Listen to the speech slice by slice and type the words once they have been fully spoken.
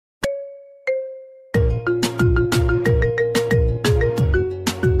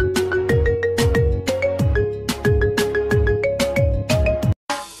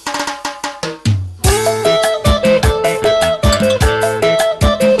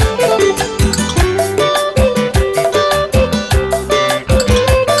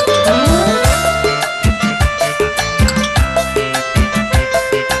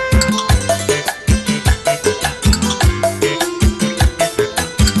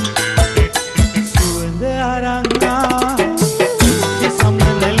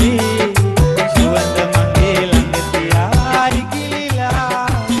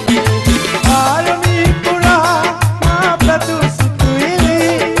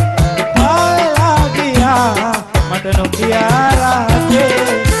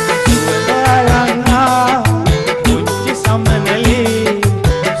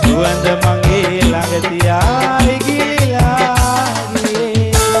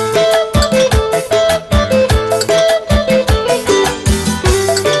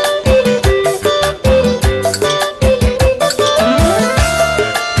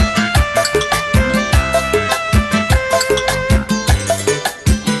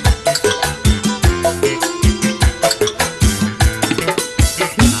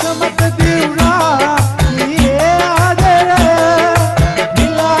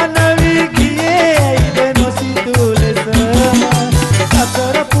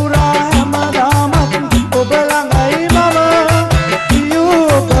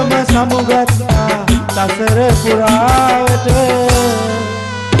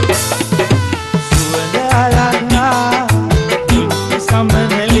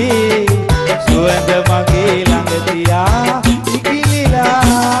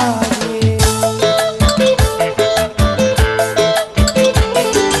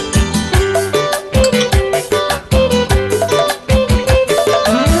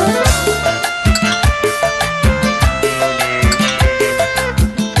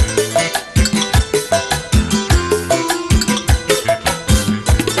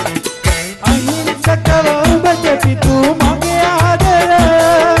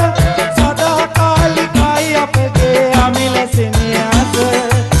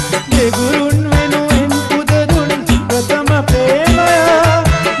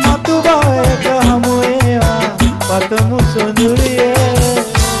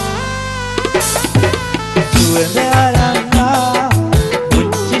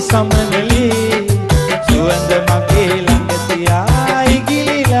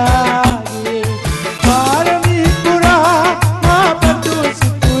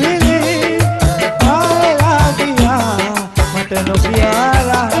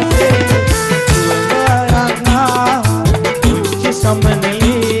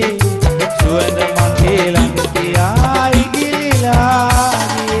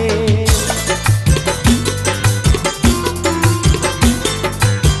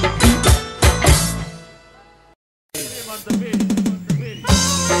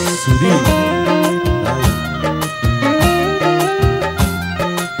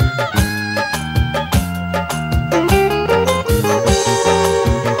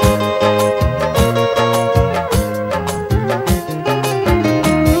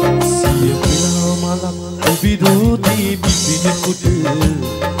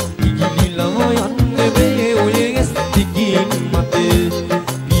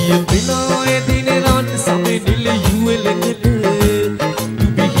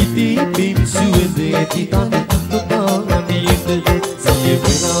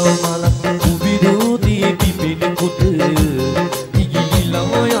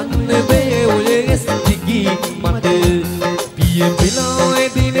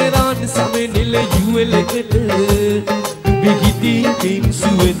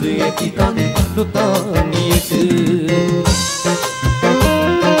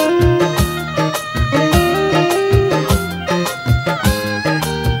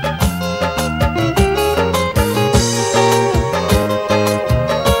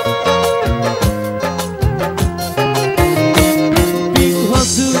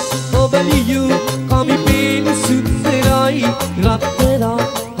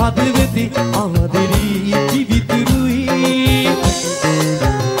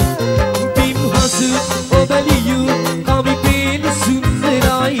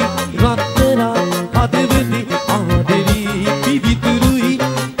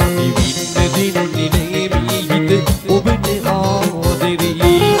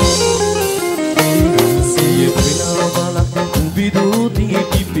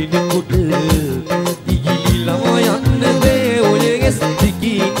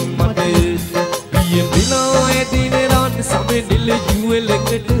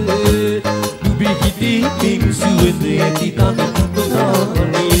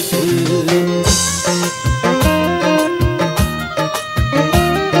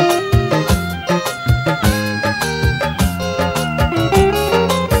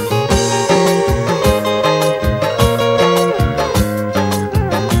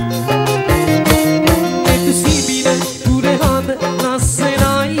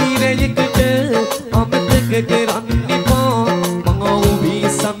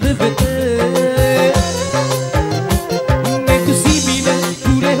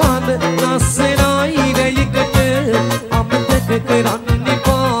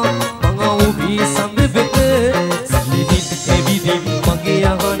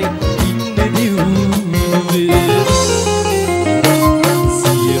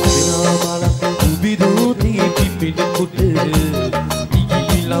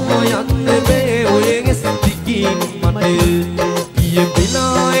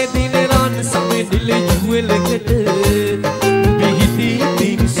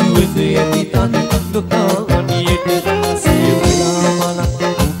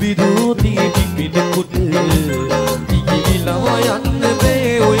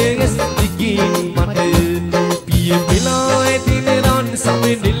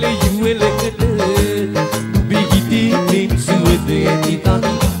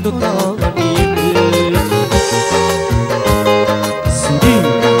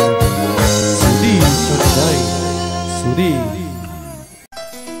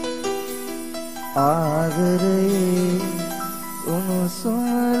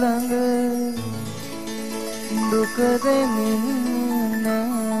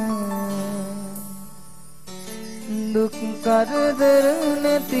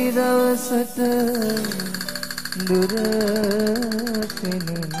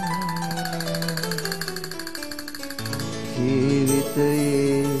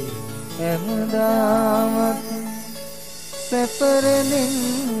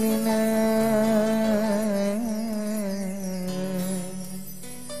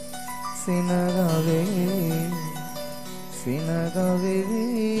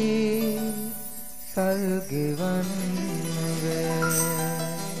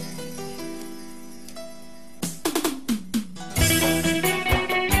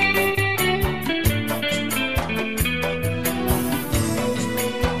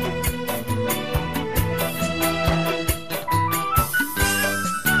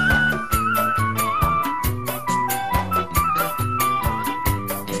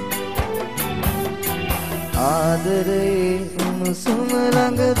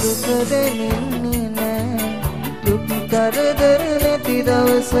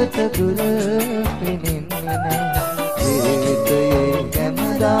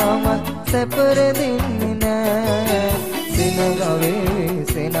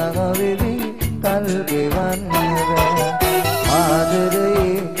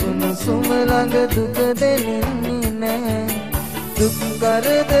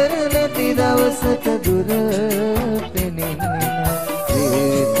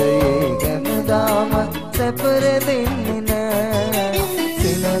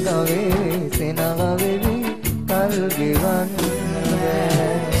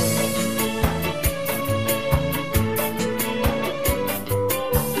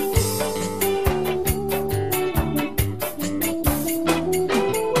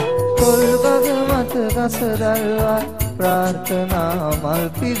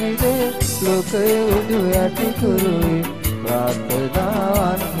ලෝකයේ උඩු යටි කුරුයි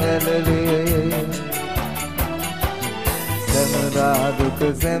ප්‍රාර්ථනාවන්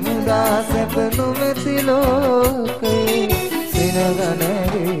සෙමුදා සැප නොමැති ලෝකේ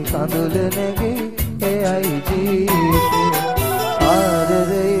සිනගනගේ කඳුල නැගේ එයයි ජීවිතේ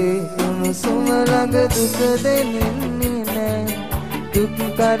ආදරේ උණුසුම ළඟ දුක දෙන්නේ නෑ දුක්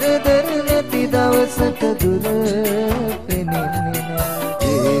කරදර නැති දවසට දුර පෙනෙන්නේ නෑ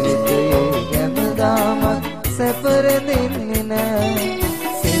ජීවිතයේ හැමදාම සැපර දෙන්නේ නෑ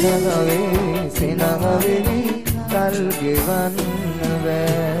සිනගවෙවි කල් ගෙවන්න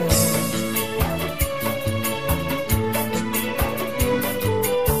බෑ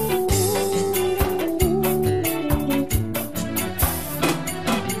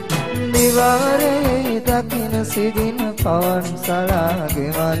නිවාරේ දකින සිදින පවන්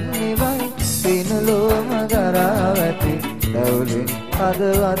සලාගෙවන් නිවයි පිනලෝම දරාවැති දවුලින්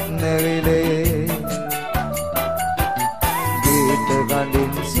හදවත් නැවිලේ ගීත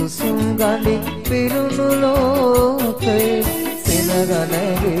ගඳින් සුසුම් ගඳින් පිරුණු ලෝකේ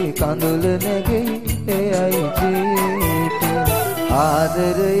සිනගනගේ කඳුල නැගේ එයයි ජීවිතේ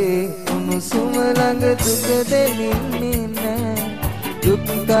ආදරේ උණුසුම ළඟ දුක දෙන්නේ නෑ දුක්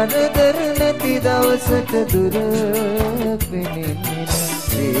කරදර නැති දවසට දුර පෙනෙන්නේ නෑ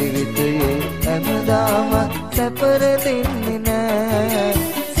ජීවිතයේ හැමදාම සැපර දෙන්නේ නෑ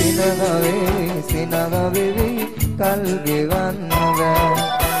සිනගවෙවි කල් ගෙවන්න බෑ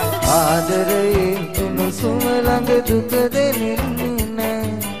ආදරේ උණුසුම ළඟ දුක දෙන්නේ නෑ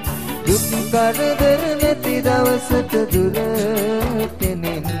දුක් කරදර නැති දවසට දුර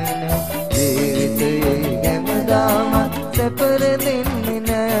පෙනෙන්නේ නෑ ජීවිතයේ හැමදාම සැපර දෙන්නේ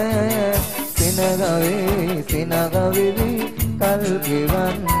නෑ සිනගවෙවි කල්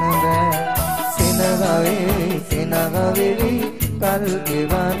ගෙවන්න බෑ සිනගවෙවි කල්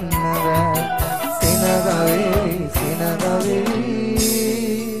ගෙවන්න බෑ සිනගවෙවි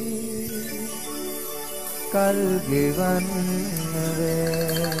කල් ගෙවන්න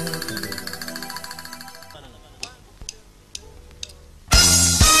බෑ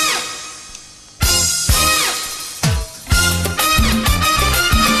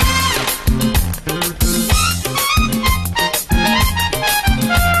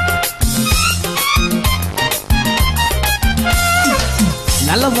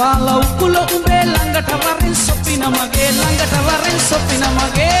නලවාල උකුල උඹේ ළඟට වරෙන් සොපින මගේ ළඟට වරෙන් සොපින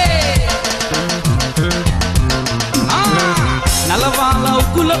මගේ නලවාල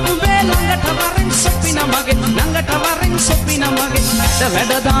උකුල උඹේ ළඟට වරෙන් සොපින මගේ ළඟට වරෙන් සොපින මගේ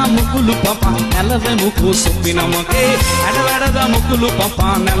වැඩ දා මුකුළු පපා නැලවෙමු කෝ සොපින මගේ වැඩ දා මුකුළු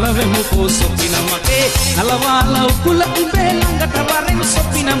පපා නැලවෙමු කෝ සොපින මගේ නලවාල උකුල උඹේ ළඟට වරෙන්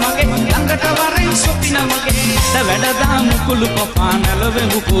සොපින මගේ ළඟට වරෙන් සොපින මගේ වැඩ දා මුකුළු පපා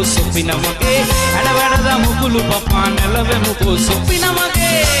නැලවෙමු කෝ සොපින මගේ වැඩ දා මුකුළු පපා නැලවෙමු කෝ සොපින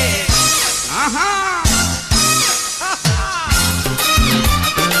මගේ ආහා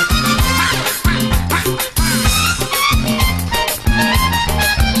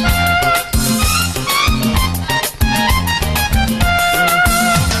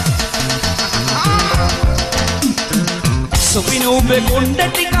Sopino be konde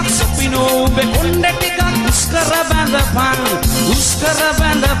tika sopino be konde tika uskara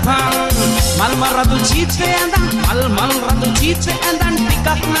banda pan mal maradu cheete andan mal radu cheete andan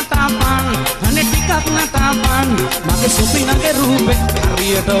tikak na tapan ane tikak na tapan mage sopina ge roope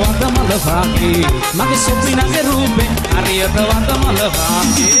hariyata wada mal vaage mage sopina ge roope hariyata wada mal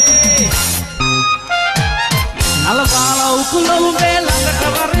vaage nalawala ukula ube langata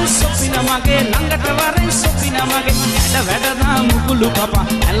varen sopina mage langata varen sopina mage වැඩ da mukulu papa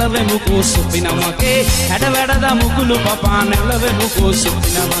නැලවෙමු කෝ සොපින මගේ වැඩ da mukulu papa නැලවෙමු කෝ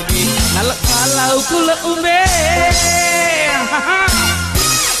සොපින මගේ නලවලා උකුල උඹේ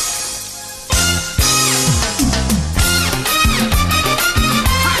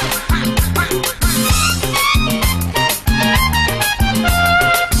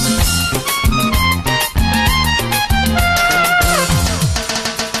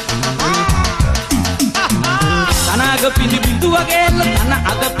pini bindu agelu ana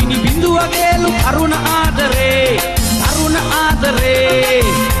aga pini bindu agelu aruna adare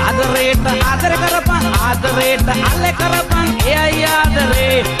adareta adare karapan adareta alle karapan eyai adare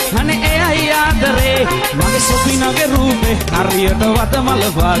hane eyai adare mage sopinage roope hariyata wadamal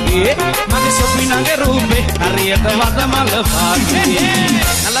waage mage sopinage roope hariyata wadamal waage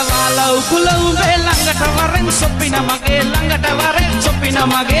nalawala ukula ube langata varen sopina mage langata varen sopina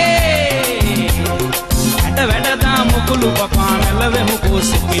mage වැඩ දා මුකුළු පපා నెలవెము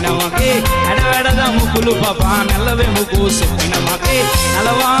కోసొప్పిన మగే ఎడవెడద ముకులు papa నెలవెము కోసొప్పిన మగే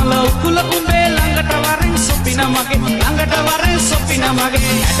నలవాల ఉక్కుల Kumbhe లంగట వరం సొప్పిన మగే లంగట వరం సొప్పిన మగే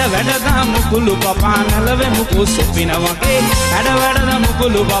ఎడవెడద ముకులు papa నెలవెము కోసొప్పిన మగే ఎడవెడద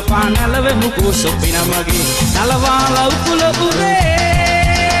ముకులు papa నెలవెము కోసొప్పిన మగే నలవాల ఉక్కుల Kumbhe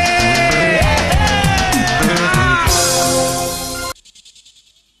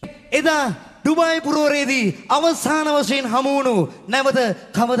එදා Dubai පුරවරයේදී අවසාන වශයෙන් හමු වුණු නැවත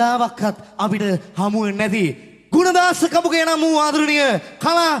කවදාවක්වත් අපිට හමු වෙන්නේ නැති ගුණදාස කපුගේ නම් වූ ආදරණීය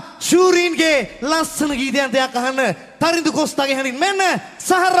කලා ශූරීන්ගේ ලස්සන ගීතයක් දෙයක් අහන්න තරිඳු කොස්තාගේ හැණින් මෙන්න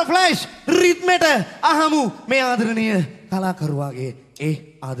සහර ෆ්ලෑෂ් රිද්මෙට අහමු මේ ආදරණීය කලාකරුවාගේ ඒ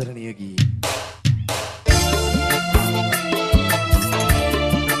ආදරණීය ගීත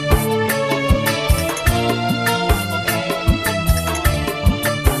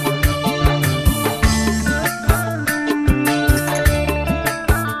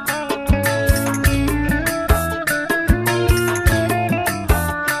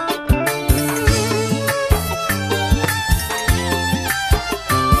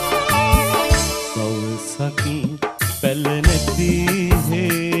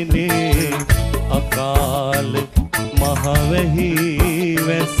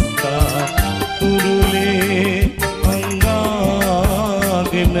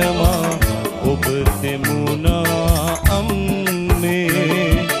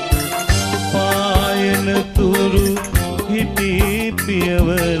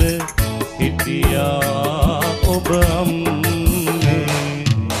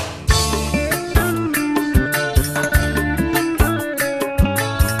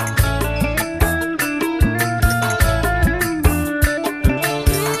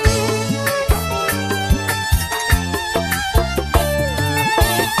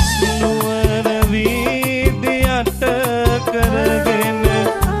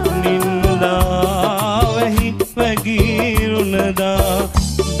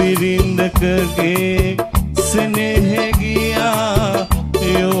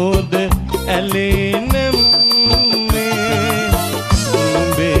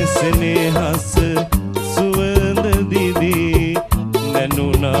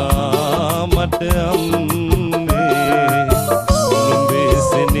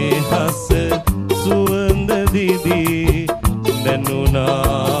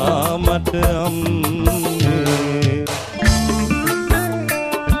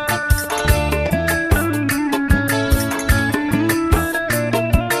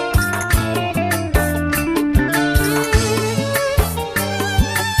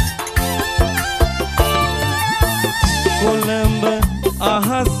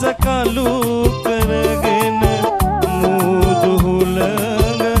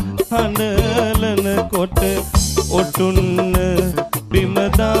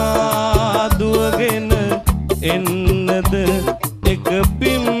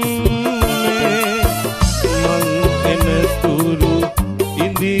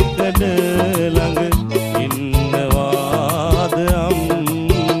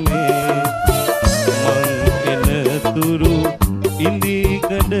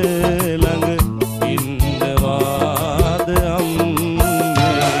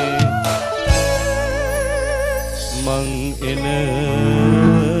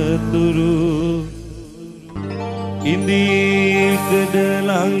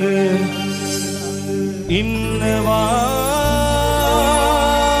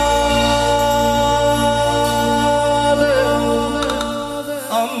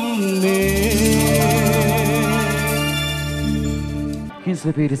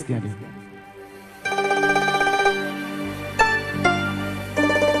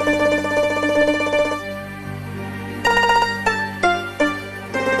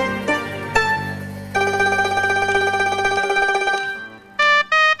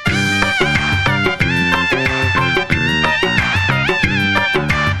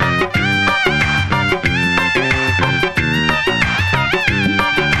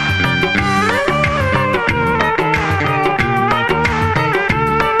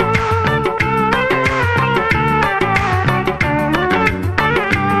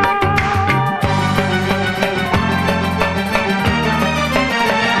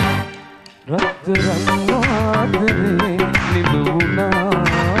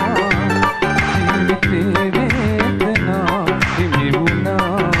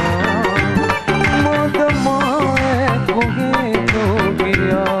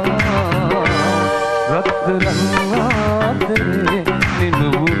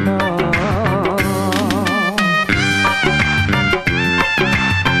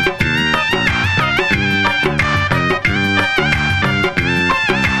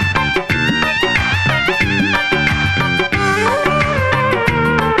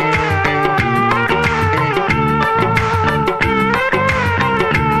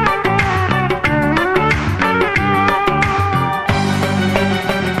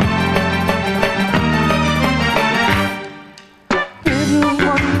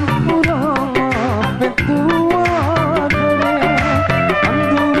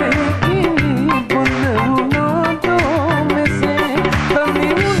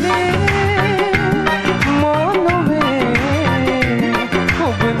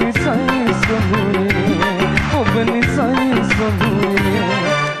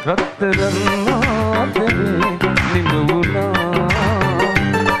රත්තරන් ආදරේ නිමුණා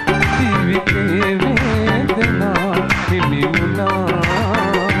ජීවිතේ වේදනා හිමි වුණා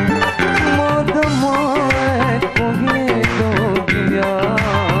මදමයි කොහෙදෝ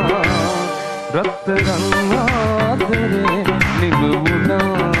ගියා රත්තරන් ආදරේ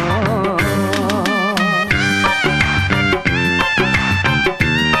නිමුණා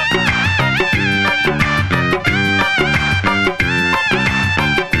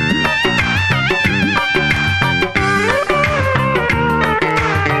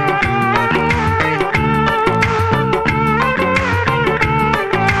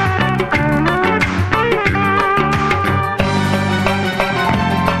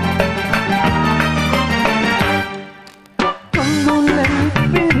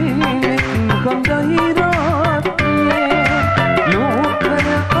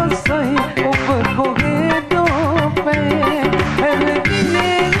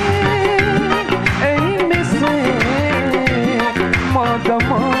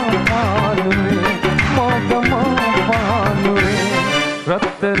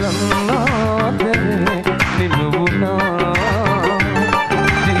රත්තරන් ආදරේ නිමුණා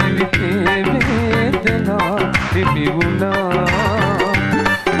ජීවිතේ වේදනා හිමි වුණා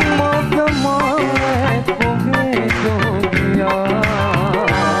මදමයි කොහෙදෝ ගියා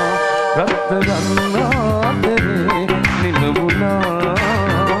රත්තරන් ආදරේ නිමුණා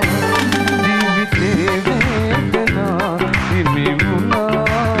ජීවිතේ වේදනා හිමි වුණා